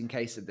interesting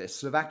case of this.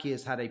 Slovakia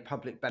has had a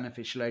public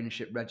beneficial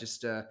ownership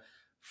register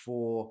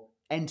for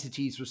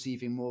entities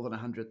receiving more than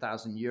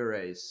 100,000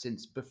 euros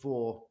since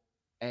before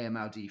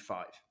AMLD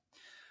 5.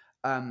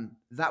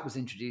 That was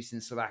introduced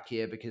in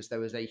Slovakia because there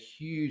was a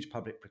huge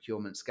public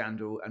procurement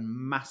scandal and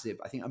massive,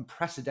 I think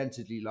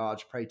unprecedentedly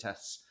large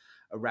protests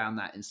around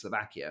that in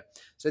Slovakia.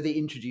 So they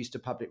introduced a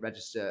public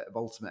register of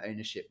ultimate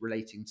ownership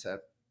relating to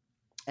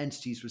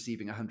entities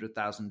receiving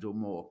 100,000 or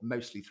more,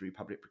 mostly through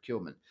public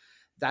procurement.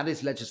 That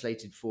is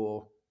legislated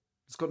for.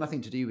 It's got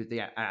nothing to do with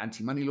the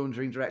anti-money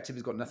laundering directive.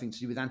 It's got nothing to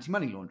do with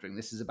anti-money laundering.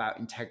 This is about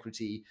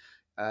integrity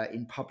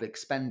in public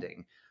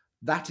spending.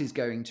 That is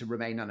going to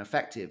remain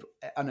unaffected,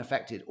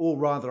 or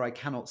rather, I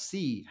cannot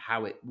see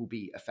how it will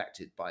be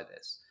affected by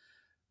this.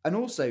 And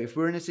also, if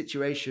we're in a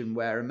situation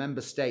where a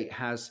member state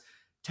has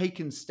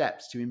taken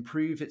steps to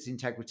improve its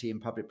integrity in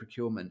public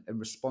procurement and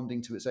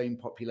responding to its own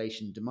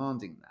population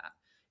demanding that,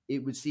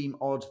 it would seem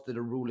odd that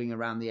a ruling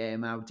around the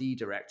AMLD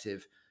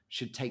directive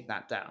should take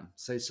that down.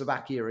 So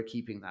Slovakia are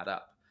keeping that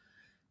up.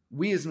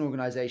 We as an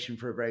organization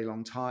for a very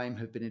long time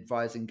have been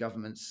advising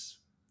governments,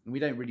 and we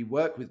don't really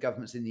work with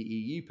governments in the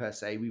EU per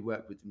se, we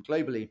work with them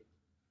globally.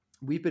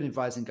 We've been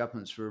advising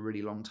governments for a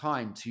really long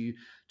time to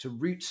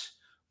root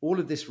all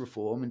of this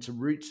reform and to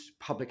root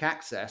public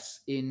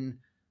access in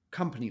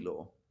company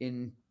law,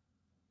 in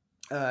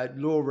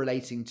law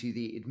relating to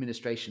the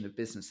administration of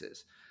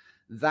businesses.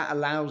 That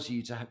allows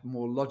you to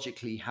more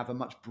logically have a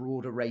much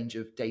broader range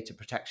of data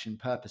protection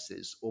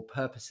purposes or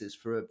purposes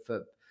for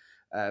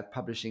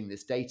publishing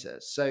this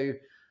data. So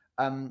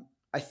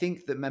I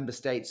think that member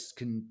states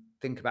can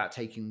think about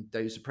taking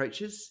those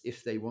approaches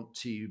if they want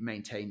to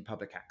maintain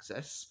public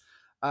access.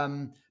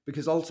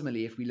 Because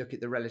ultimately, if we look at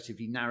the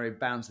relatively narrow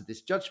bounds of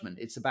this judgment,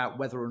 it's about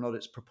whether or not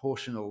it's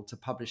proportional to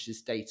publish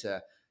this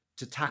data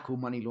to tackle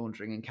money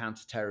laundering and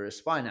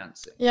counter-terrorist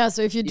financing. Yeah,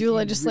 so if you do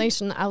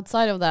legislation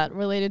outside of that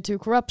related to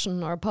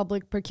corruption or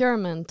public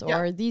procurement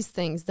or these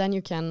things, then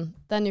you can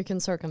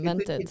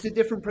circumvent it. It's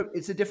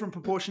a different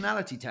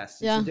proportionality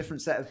test. It's a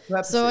different set of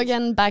purposes. So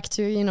again, back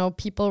to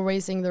people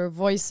raising their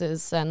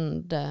voices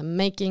and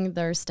making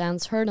their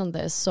stance heard on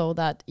this, so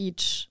that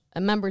each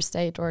member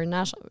state or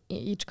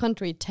each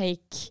country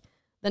take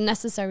the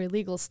necessary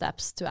legal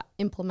steps to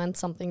implement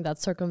something that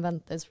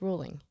circumvent this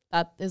ruling.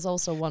 That is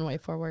also one way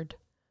forward.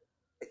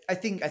 I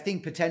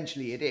think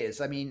potentially it is.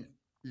 I mean,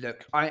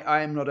 look,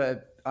 I'm not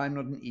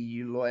an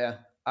EU lawyer.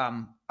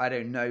 I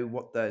don't know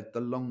what the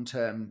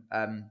long-term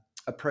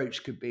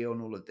approach could be on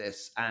all of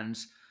this. And,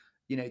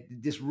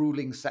 this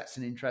ruling sets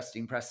an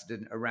interesting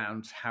precedent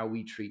around how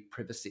we treat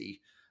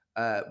privacy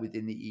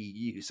within the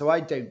EU. So I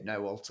don't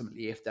know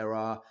ultimately if there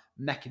are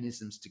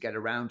mechanisms to get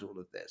around all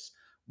of this.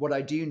 What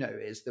I do know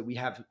is that we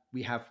have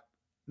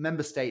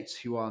member states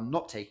who are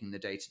not taking the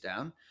data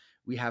down.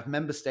 We have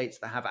member states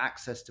that have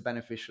access to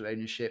beneficial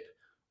ownership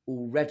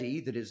already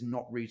that is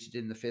not rooted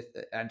in the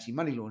 5th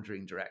Anti-Money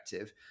Laundering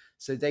Directive.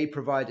 So they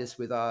provide us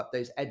with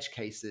those edge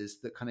cases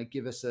that kind of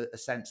give us a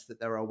sense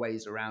that there are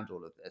ways around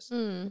all of this.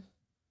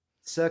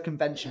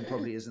 Circumvention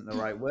probably isn't the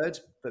right word,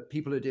 but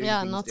people are doing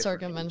things not differently.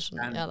 circumvention.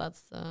 And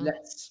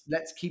that's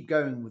let's keep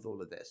going with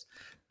all of this.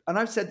 And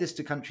I've said this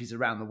to countries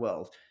around the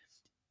world.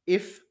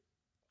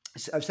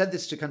 I've said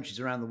this to countries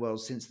around the world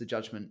since the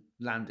judgment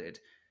landed.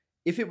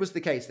 If it was the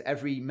case that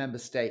every member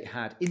state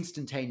had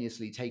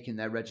instantaneously taken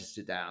their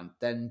register down,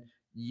 then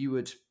you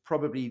would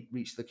probably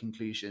reach the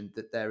conclusion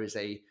that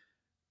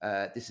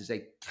this is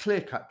a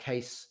clear-cut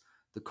case.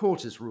 The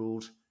court has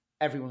ruled,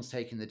 everyone's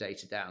taken the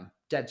data down,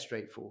 dead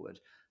straightforward.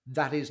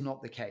 That is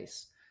not the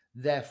case.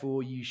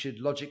 Therefore, you should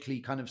logically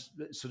kind of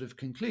sort of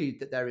conclude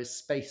that there is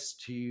space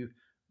to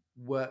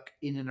work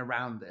in and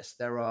around this.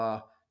 There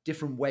are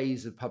different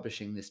ways of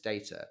publishing this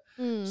data.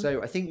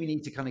 So I think we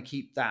need to kind of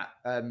keep that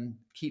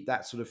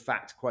sort of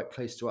fact quite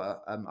close to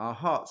our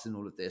hearts in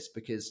all of this,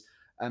 because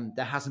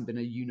there hasn't been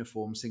a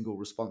uniform single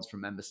response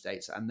from member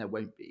states, and there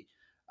won't be.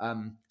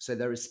 So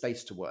there is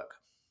space to work.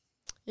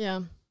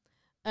 Yeah.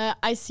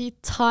 I see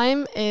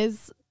time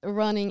is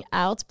running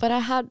out, but I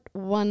had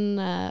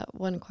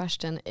one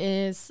question.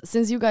 Is,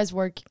 since you guys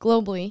work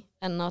globally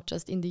and not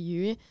just in the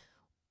EU,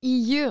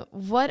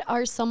 what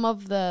are some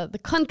of the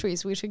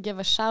countries we should give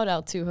a shout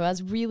out to who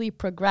has really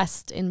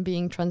progressed in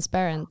being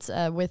transparent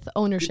with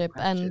ownership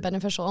and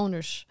beneficial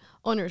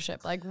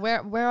ownership? Like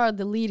where are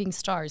the leading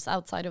stars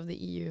outside of the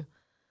EU?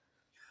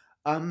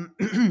 Where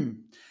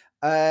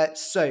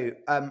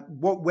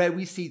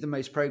we see the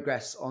most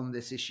progress on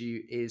this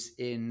issue is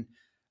in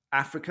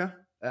Africa,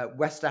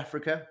 West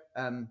Africa,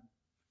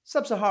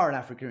 Sub-Saharan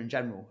Africa in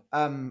general.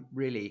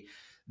 Really,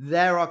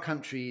 there are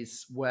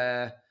countries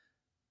where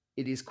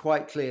it is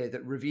quite clear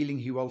that revealing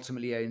who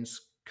ultimately owns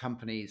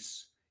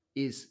companies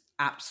is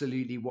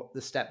absolutely what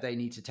the step they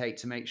need to take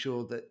to make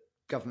sure that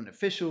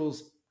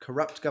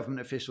corrupt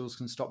government officials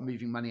can stop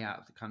moving money out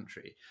of the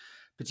country,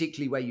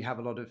 particularly where you have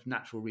a lot of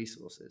natural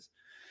resources.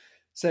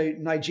 So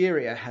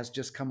Nigeria has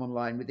just come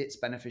online with its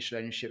beneficial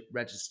ownership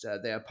register.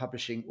 They are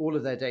publishing all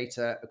of their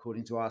data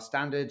according to our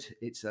standard.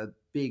 It's a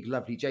big,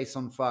 lovely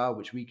JSON file,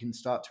 which we can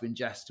start to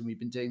ingest. And we've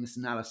been doing this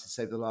analysis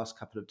over the last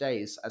couple of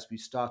days as we've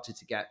started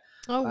to get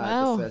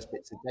the first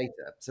bits of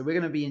data. So we're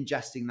going to be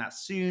ingesting that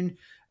soon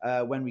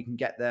when we can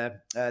get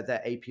their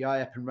API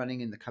up and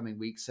running in the coming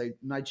weeks. So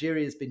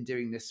Nigeria has been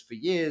doing this for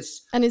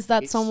years. And is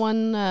that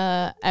someone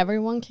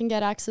everyone can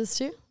get access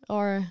to,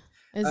 or...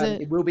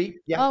 It will be,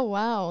 yeah. Oh,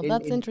 wow.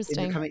 That's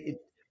interesting.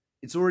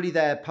 It's already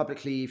there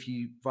publicly if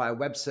you via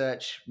web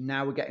search.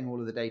 Now we're getting all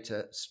of the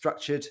data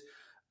structured.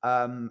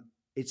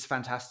 It's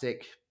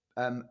fantastic.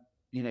 One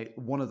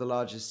of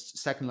the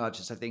second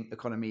largest, I think,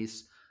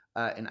 economies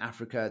in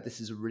Africa.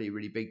 This is a really,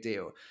 really big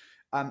deal.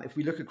 If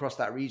we look across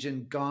that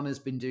region, Ghana's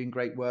been doing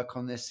great work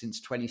on this since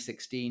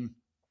 2016.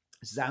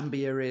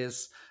 Zambia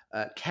is.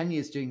 Kenya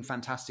is doing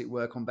fantastic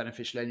work on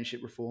beneficial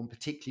ownership reform,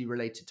 particularly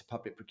related to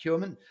public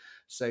procurement,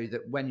 so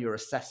that when you're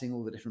assessing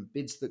all the different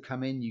bids that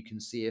come in, you can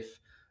see if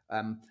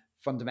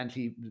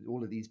fundamentally,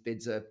 all of these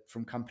bids are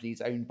from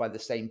companies owned by the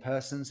same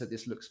person. So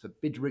this looks for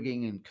bid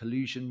rigging and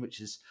collusion,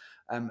 which is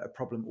a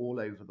problem all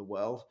over the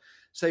world.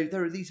 So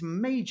there are these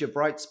major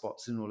bright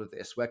spots in all of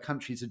this where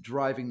countries are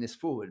driving this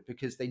forward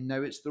because they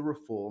know it's the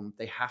reform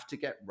they have to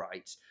get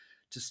right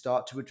to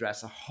start to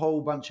address a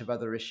whole bunch of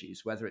other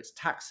issues, whether it's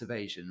tax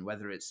evasion,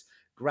 whether it's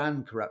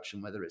grand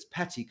corruption, whether it's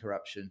petty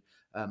corruption,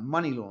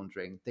 money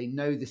laundering. They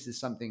know this is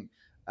something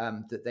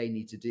that they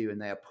need to do,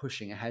 and they are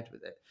pushing ahead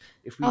with it.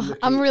 If we look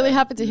I'm at, really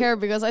happy to hear,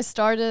 because I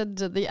started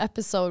the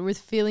episode with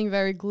feeling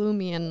very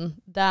gloomy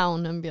and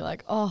down and be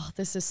like, oh,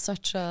 this is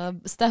such a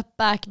step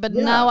back. But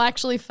now I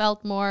actually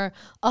felt more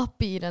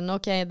upbeat and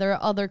okay, there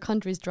are other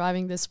countries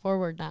driving this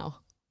forward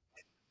now.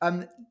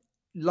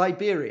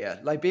 Liberia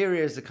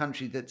is a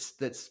country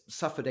that's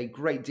suffered a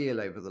great deal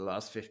over the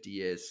last 50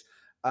 years.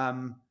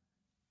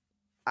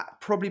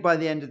 Probably by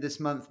the end of this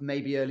month,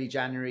 maybe early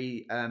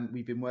January,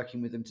 we've been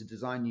working with them to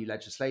design new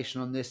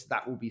legislation on this.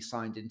 That will be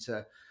signed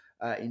into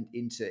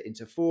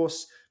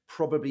force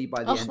probably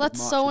by the end of March.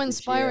 That's so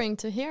inspiring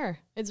to hear.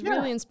 It's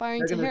really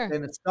inspiring to hear. They're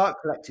going to start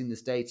collecting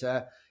this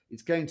data.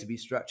 It's going to be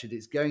structured.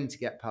 It's going to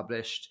get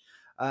published.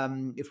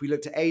 If we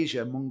look to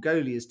Asia,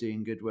 Mongolia is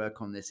doing good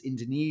work on this.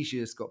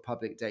 Indonesia's got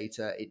public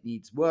data. It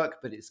needs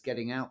work, but it's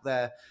getting out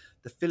there.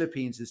 The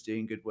Philippines is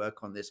doing good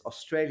work on this.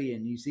 Australia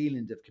and New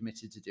Zealand have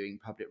committed to doing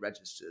public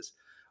registers.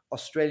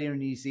 Australia and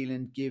New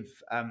Zealand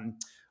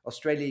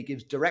Australia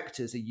gives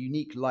directors a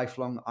unique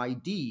lifelong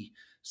ID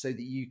so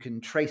that you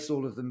can trace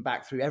all of them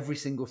back through every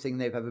single thing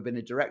they've ever been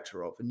a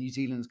director of. And New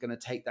Zealand's going to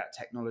take that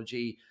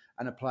technology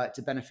and apply it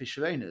to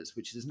beneficial owners,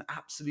 which is an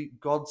absolute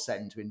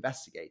godsend to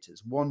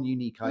investigators. One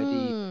unique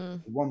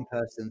ID, one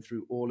person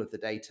through all of the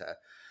data.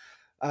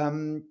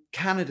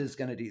 Canada's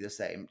going to do the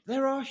same.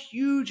 There are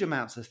huge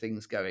amounts of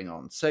things going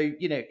on. So,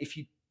 if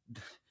you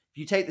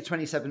take the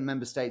 27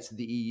 member states of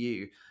the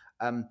EU,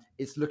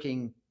 it's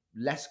looking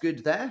less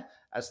good there,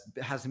 as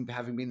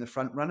having been the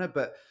front runner.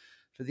 But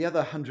for the other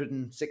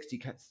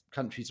 160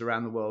 countries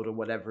around the world, or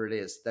whatever it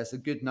is, there's a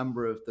good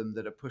number of them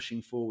that are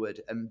pushing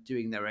forward and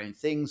doing their own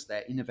things.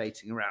 They're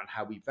innovating around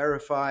how we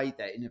verify.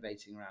 They're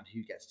innovating around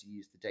who gets to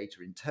use the data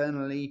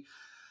internally.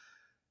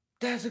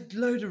 There's a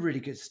load of really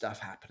good stuff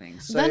happening.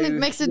 So then it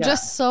makes it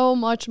just so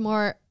much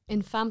more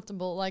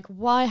infamtable. Like,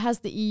 why has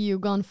the EU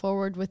gone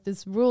forward with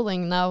this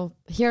ruling? Now,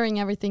 hearing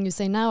everything you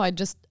say now,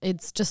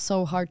 it's just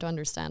so hard to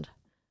understand.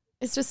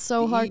 It's just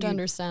so hard to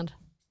understand.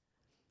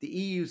 The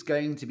EU's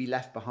going to be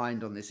left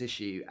behind on this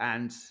issue,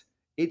 and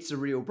it's a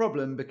real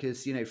problem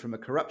because, from a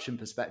corruption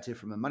perspective,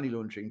 from a money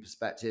laundering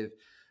perspective,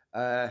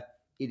 it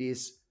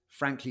is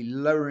frankly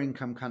lower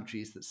income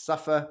countries that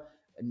suffer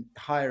and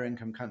higher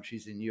income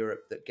countries in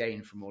Europe that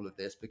gain from all of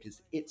this,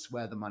 because it's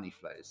where the money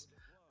flows.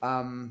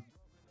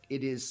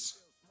 It is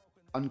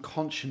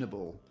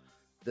unconscionable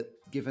that,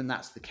 given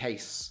that's the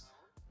case,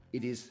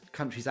 it is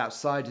countries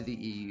outside of the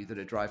EU that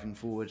are driving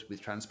forward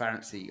with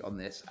transparency on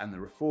this and the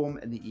reform,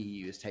 and the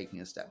EU is taking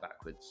a step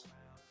backwards.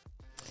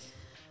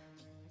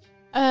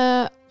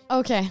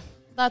 Okay.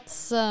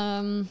 That's,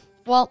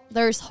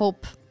 there's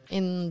hope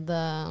in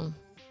the...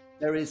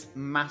 There is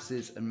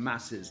masses and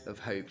masses of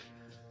hope.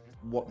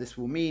 What this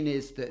will mean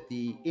is that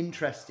the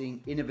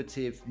interesting,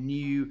 innovative,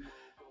 new,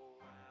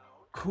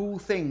 cool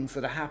things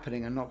that are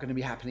happening are not going to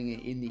be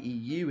happening in the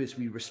EU as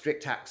we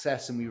restrict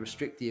access and we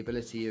restrict the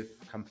ability of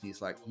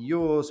companies like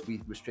yours.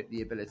 We restrict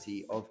the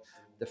ability of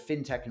the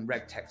fintech and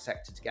regtech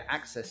sector to get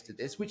access to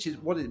this, which is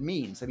what it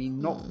means. I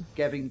mean, not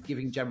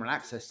giving general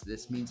access to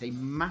this means a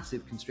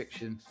massive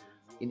constriction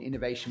in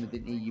innovation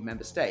within EU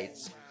member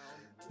states.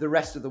 The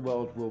rest of the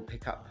world will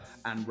pick up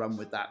and run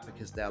with that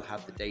because they'll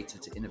have the data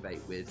to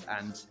innovate with,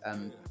 and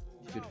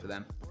good for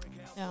them.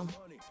 Yeah.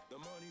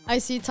 I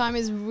see time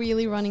is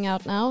really running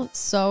out now,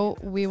 so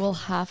we will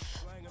have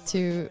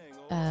to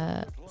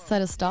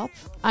set a stop.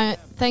 I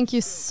thank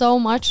you so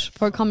much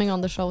for coming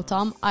on the show,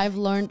 Tom. I've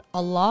learned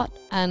a lot,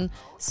 and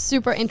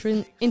super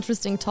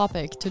interesting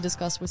topic to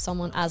discuss with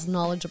someone as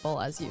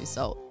knowledgeable as you.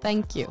 So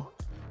thank you.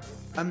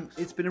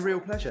 It's been a real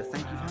pleasure.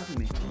 Thank you for having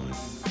me.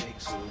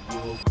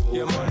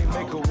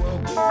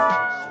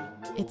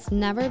 It's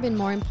never been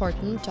more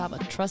important to have a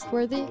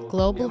trustworthy,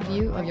 global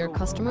view of your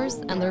customers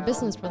and their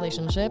business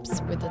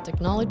relationships with a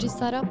technology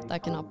setup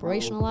that can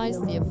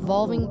operationalize the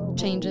evolving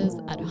changes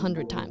at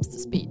 100 times the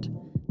speed.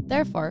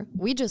 Therefore,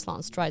 we just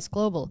launched Strice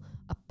Global,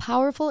 a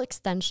powerful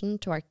extension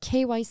to our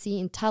KYC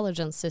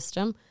intelligence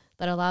system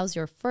that allows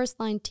your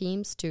first-line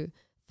teams to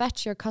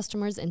fetch your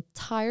customers'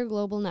 entire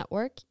global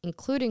network,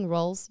 including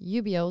roles,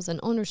 UBOs, and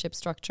ownership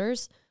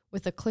structures,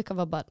 with a click of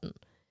a button.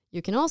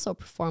 You can also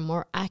perform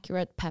more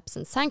accurate PEPs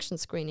and sanction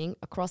screening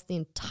across the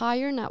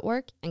entire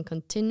network and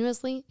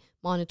continuously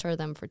monitor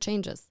them for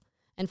changes.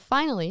 And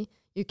finally,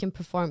 you can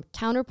perform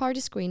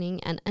counterparty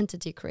screening and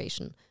entity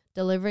creation,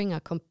 delivering a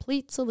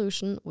complete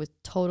solution with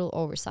total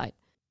oversight.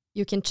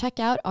 You can check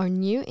out our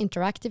new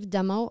interactive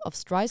demo of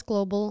Strice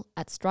Global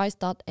at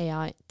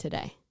strice.ai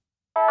today.